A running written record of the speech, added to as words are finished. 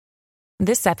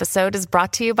This episode is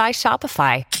brought to you by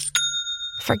Shopify.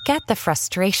 Forget the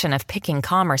frustration of picking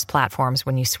commerce platforms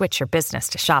when you switch your business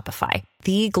to Shopify,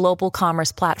 the global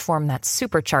commerce platform that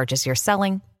supercharges your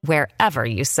selling wherever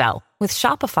you sell. With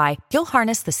Shopify, you'll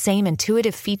harness the same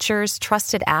intuitive features,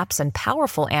 trusted apps, and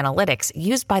powerful analytics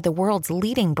used by the world's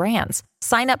leading brands.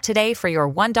 Sign up today for your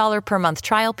 $1 per month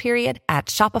trial period at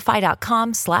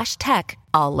shopify.com/tech,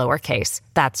 all lowercase.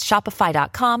 That's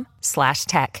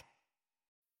shopify.com/tech.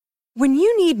 When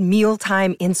you need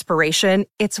mealtime inspiration,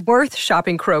 it's worth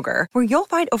shopping Kroger, where you'll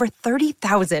find over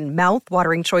 30,000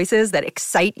 mouth-watering choices that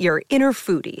excite your inner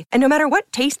foodie. And no matter what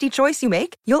tasty choice you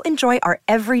make, you'll enjoy our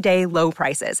everyday low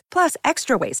prices, plus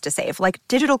extra ways to save, like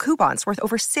digital coupons worth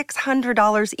over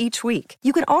 $600 each week.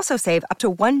 You can also save up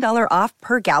to $1 off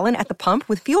per gallon at the pump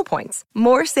with fuel points.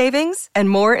 More savings and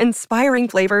more inspiring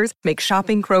flavors make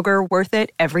shopping Kroger worth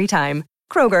it every time.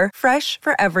 Kroger, fresh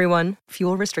for everyone.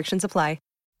 Fuel restrictions apply.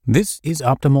 This is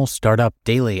Optimal Startup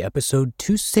Daily, episode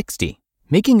 260,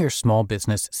 Making Your Small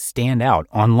Business Stand Out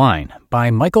Online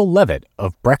by Michael Levitt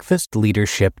of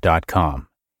breakfastleadership.com.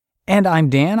 And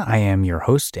I'm Dan, I am your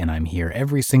host, and I'm here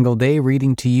every single day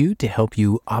reading to you to help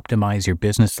you optimize your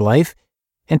business life.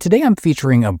 And today I'm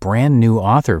featuring a brand new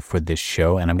author for this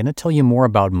show, and I'm going to tell you more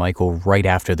about Michael right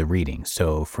after the reading.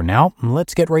 So for now,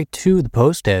 let's get right to the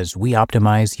post as we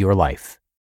optimize your life.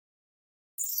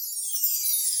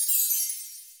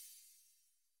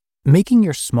 Making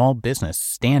Your Small Business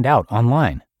Stand Out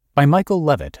Online by Michael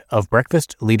Levitt of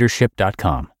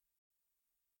breakfastleadership.com.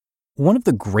 One of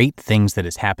the great things that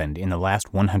has happened in the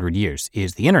last 100 years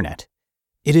is the internet.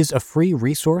 It is a free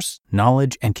resource,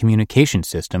 knowledge, and communication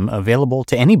system available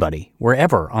to anybody,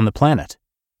 wherever on the planet.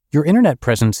 Your internet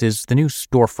presence is the new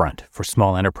storefront for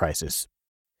small enterprises.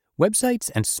 Websites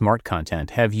and smart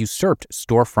content have usurped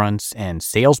storefronts and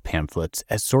sales pamphlets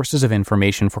as sources of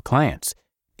information for clients.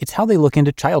 It's how they look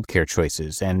into childcare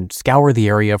choices and scour the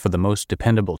area for the most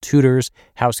dependable tutors,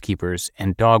 housekeepers,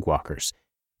 and dog walkers.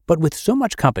 But with so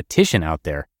much competition out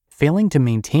there, failing to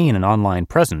maintain an online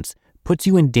presence puts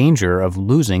you in danger of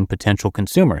losing potential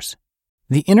consumers.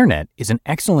 The internet is an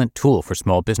excellent tool for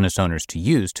small business owners to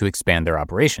use to expand their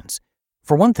operations.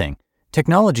 For one thing,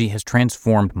 technology has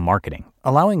transformed marketing,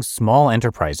 allowing small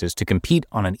enterprises to compete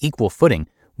on an equal footing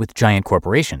with giant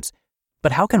corporations.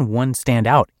 But how can one stand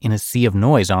out in a sea of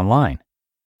noise online?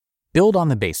 Build on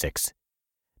the basics.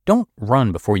 Don't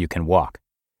run before you can walk.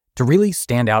 To really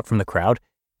stand out from the crowd,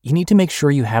 you need to make sure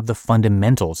you have the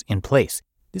fundamentals in place.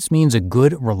 This means a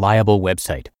good, reliable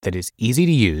website that is easy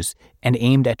to use and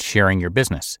aimed at sharing your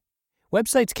business.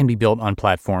 Websites can be built on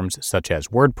platforms such as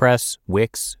WordPress,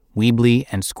 Wix, Weebly,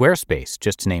 and Squarespace,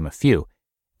 just to name a few.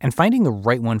 And finding the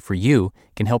right one for you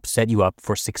can help set you up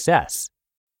for success.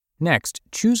 Next,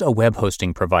 choose a web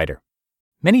hosting provider.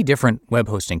 Many different web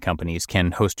hosting companies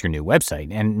can host your new website,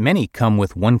 and many come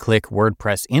with one-click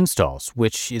WordPress installs,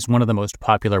 which is one of the most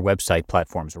popular website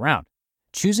platforms around.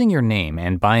 Choosing your name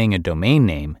and buying a domain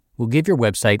name will give your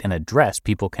website an address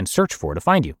people can search for to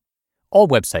find you. All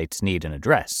websites need an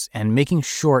address, and making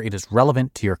sure it is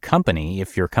relevant to your company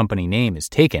if your company name is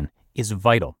taken is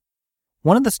vital.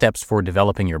 One of the steps for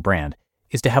developing your brand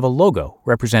is to have a logo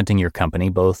representing your company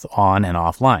both on and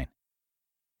offline.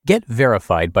 Get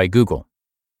verified by Google.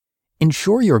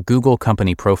 Ensure your Google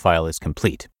company profile is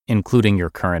complete, including your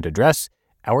current address,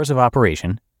 hours of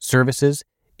operation, services,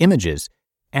 images,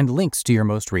 and links to your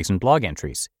most recent blog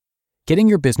entries. Getting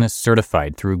your business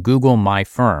certified through Google My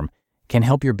Firm can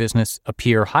help your business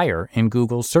appear higher in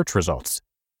Google's search results.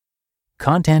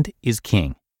 Content is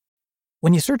king.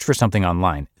 When you search for something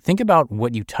online, think about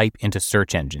what you type into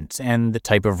search engines and the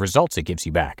type of results it gives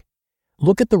you back.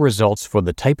 Look at the results for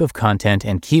the type of content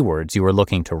and keywords you are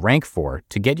looking to rank for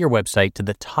to get your website to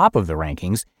the top of the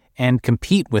rankings and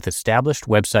compete with established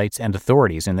websites and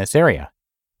authorities in this area.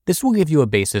 This will give you a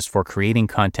basis for creating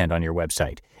content on your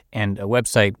website, and a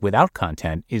website without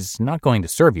content is not going to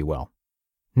serve you well.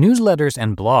 Newsletters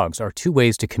and blogs are two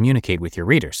ways to communicate with your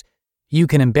readers. You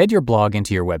can embed your blog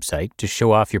into your website to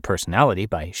show off your personality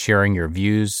by sharing your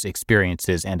views,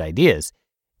 experiences, and ideas.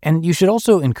 And you should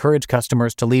also encourage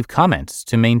customers to leave comments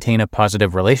to maintain a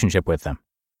positive relationship with them.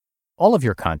 All of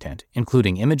your content,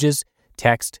 including images,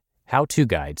 text, how-to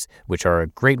guides, which are a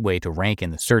great way to rank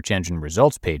in the search engine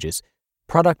results pages,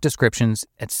 product descriptions,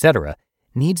 etc.,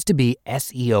 needs to be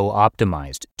SEO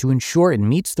optimized to ensure it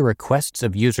meets the requests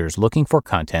of users looking for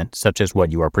content such as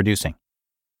what you are producing.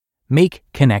 Make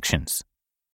connections.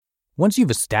 Once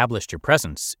you've established your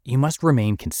presence, you must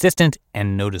remain consistent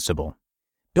and noticeable.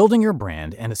 Building your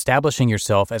brand and establishing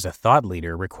yourself as a thought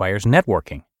leader requires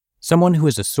networking. Someone who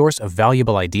is a source of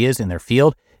valuable ideas in their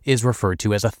field is referred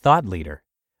to as a thought leader.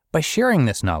 By sharing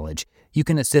this knowledge, you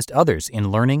can assist others in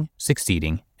learning,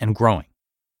 succeeding, and growing.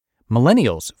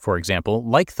 Millennials, for example,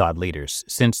 like thought leaders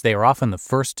since they are often the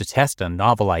first to test a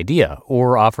novel idea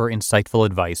or offer insightful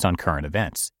advice on current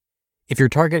events. If your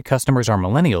target customers are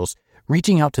millennials,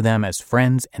 reaching out to them as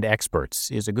friends and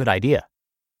experts is a good idea.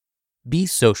 Be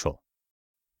social.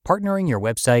 Partnering your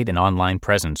website and online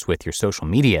presence with your social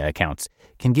media accounts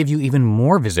can give you even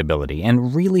more visibility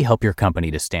and really help your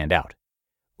company to stand out.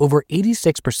 Over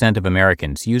 86% of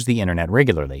Americans use the internet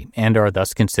regularly and are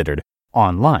thus considered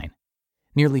online.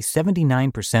 Nearly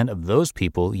 79% of those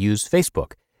people use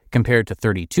Facebook, compared to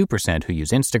 32% who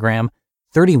use Instagram,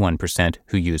 31%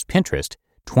 who use Pinterest,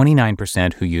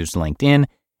 29% who use LinkedIn,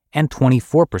 and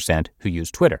 24% who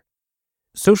use Twitter.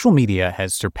 Social media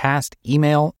has surpassed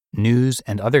email, news,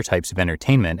 and other types of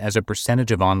entertainment as a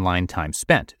percentage of online time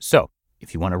spent. So,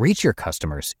 if you want to reach your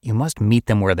customers, you must meet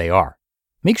them where they are.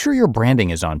 Make sure your branding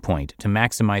is on point to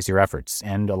maximize your efforts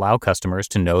and allow customers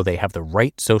to know they have the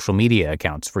right social media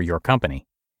accounts for your company.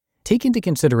 Take into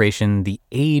consideration the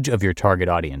age of your target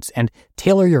audience and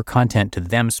tailor your content to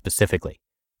them specifically.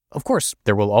 Of course,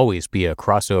 there will always be a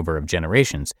crossover of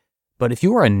generations, but if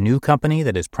you are a new company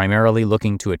that is primarily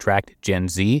looking to attract Gen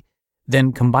Z,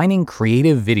 then combining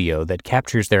creative video that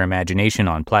captures their imagination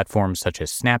on platforms such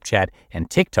as Snapchat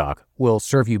and TikTok will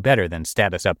serve you better than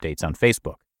status updates on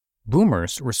Facebook.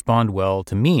 Boomers respond well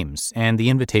to memes and the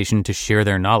invitation to share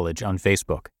their knowledge on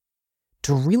Facebook.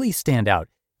 To really stand out,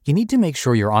 you need to make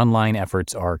sure your online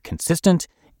efforts are consistent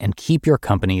and keep your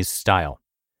company's style.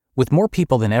 With more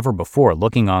people than ever before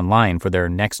looking online for their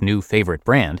next new favorite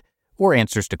brand, or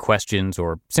answers to questions,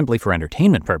 or simply for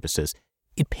entertainment purposes,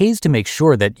 it pays to make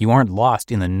sure that you aren't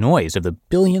lost in the noise of the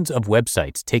billions of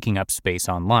websites taking up space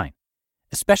online,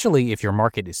 especially if your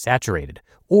market is saturated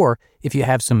or if you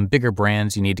have some bigger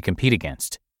brands you need to compete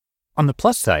against. On the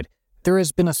plus side, there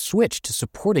has been a switch to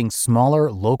supporting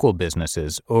smaller local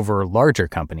businesses over larger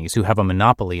companies who have a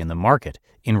monopoly in the market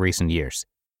in recent years.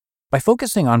 By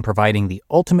focusing on providing the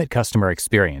ultimate customer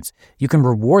experience, you can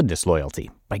reward this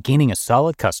loyalty by gaining a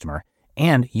solid customer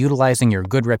and utilizing your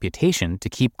good reputation to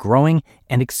keep growing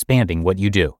and expanding what you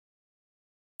do.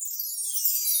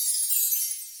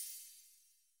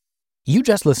 You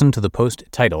just listened to the post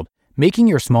titled, Making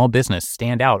Your Small Business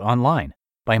Stand Out Online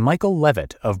by Michael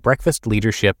Levitt of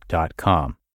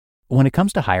breakfastleadership.com. When it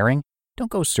comes to hiring,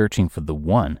 don't go searching for the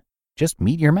one. Just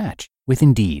meet your match with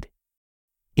Indeed.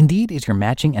 Indeed is your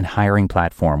matching and hiring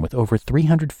platform with over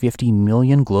 350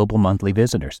 million global monthly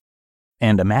visitors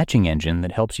and a matching engine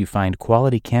that helps you find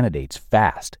quality candidates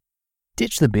fast.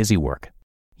 Ditch the busy work.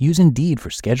 Use Indeed for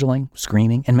scheduling,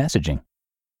 screening, and messaging.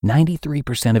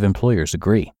 93% of employers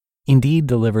agree. Indeed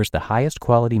delivers the highest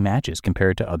quality matches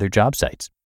compared to other job sites.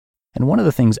 And one of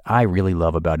the things I really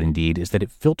love about Indeed is that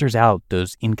it filters out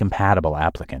those incompatible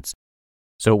applicants.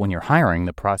 So when you're hiring,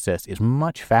 the process is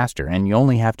much faster and you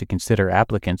only have to consider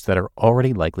applicants that are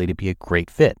already likely to be a great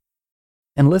fit.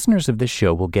 And listeners of this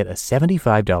show will get a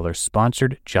 $75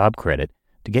 sponsored job credit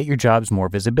to get your jobs more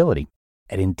visibility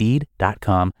at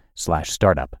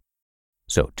Indeed.com/startup.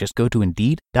 So just go to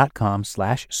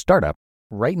Indeed.com/startup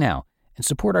right now and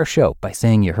support our show by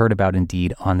saying you heard about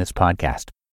Indeed on this podcast.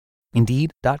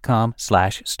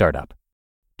 Indeed.com/startup.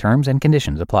 Terms and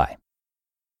conditions apply.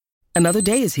 Another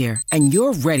day is here, and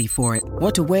you're ready for it.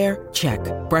 What to wear? Check.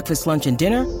 Breakfast, lunch, and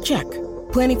dinner? Check.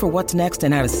 Planning for what's next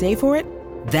and how to save for it?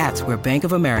 That's where Bank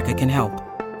of America can help.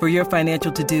 For your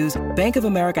financial to-dos, Bank of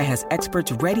America has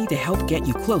experts ready to help get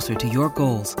you closer to your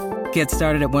goals. Get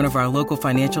started at one of our local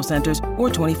financial centers or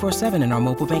 24/7 in our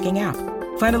mobile banking app.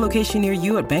 Find a location near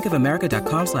you at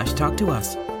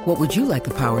bankofamerica.com/talktous. What would you like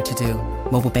the power to do?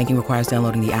 Mobile banking requires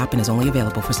downloading the app and is only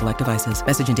available for select devices.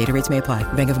 Message and data rates may apply.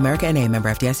 Bank of America N.A., member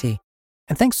FDIC.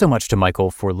 And thanks so much to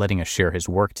Michael for letting us share his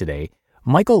work today.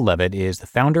 Michael Levitt is the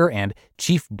founder and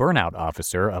chief burnout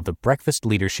officer of the Breakfast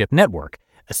Leadership Network,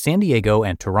 a San Diego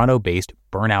and Toronto-based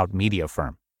burnout media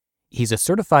firm. He's a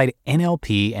certified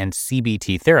NLP and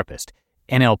CBT therapist.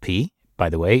 NLP, by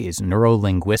the way, is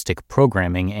neuro-linguistic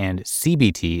programming, and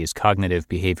CBT is cognitive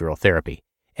behavioral therapy.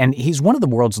 And he's one of the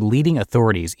world's leading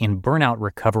authorities in burnout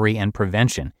recovery and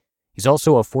prevention. He's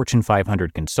also a Fortune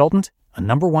 500 consultant, a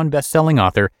 #1 best-selling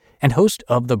author, and host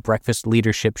of the Breakfast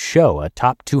Leadership Show, a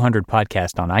top 200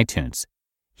 podcast on iTunes.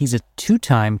 He's a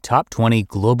 2-time top 20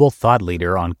 global thought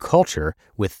leader on culture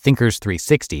with Thinkers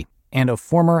 360, and a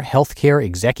former healthcare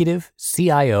executive,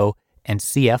 CIO, and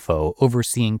CFO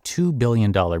overseeing $2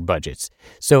 billion budgets.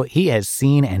 So he has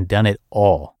seen and done it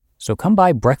all. So come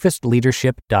by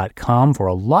breakfastleadership.com for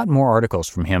a lot more articles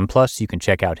from him. Plus, you can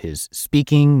check out his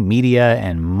speaking, media,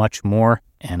 and much more.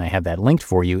 And I have that linked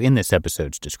for you in this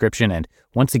episode's description. And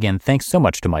once again, thanks so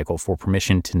much to Michael for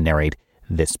permission to narrate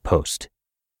this post.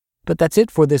 But that's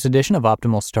it for this edition of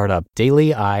Optimal Startup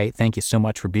Daily. I thank you so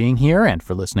much for being here and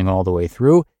for listening all the way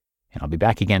through. And I'll be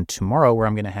back again tomorrow where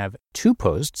I'm going to have 2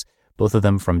 posts, both of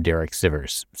them from Derek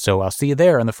Sivers. So I'll see you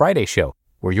there on the Friday show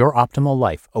where your optimal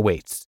life awaits.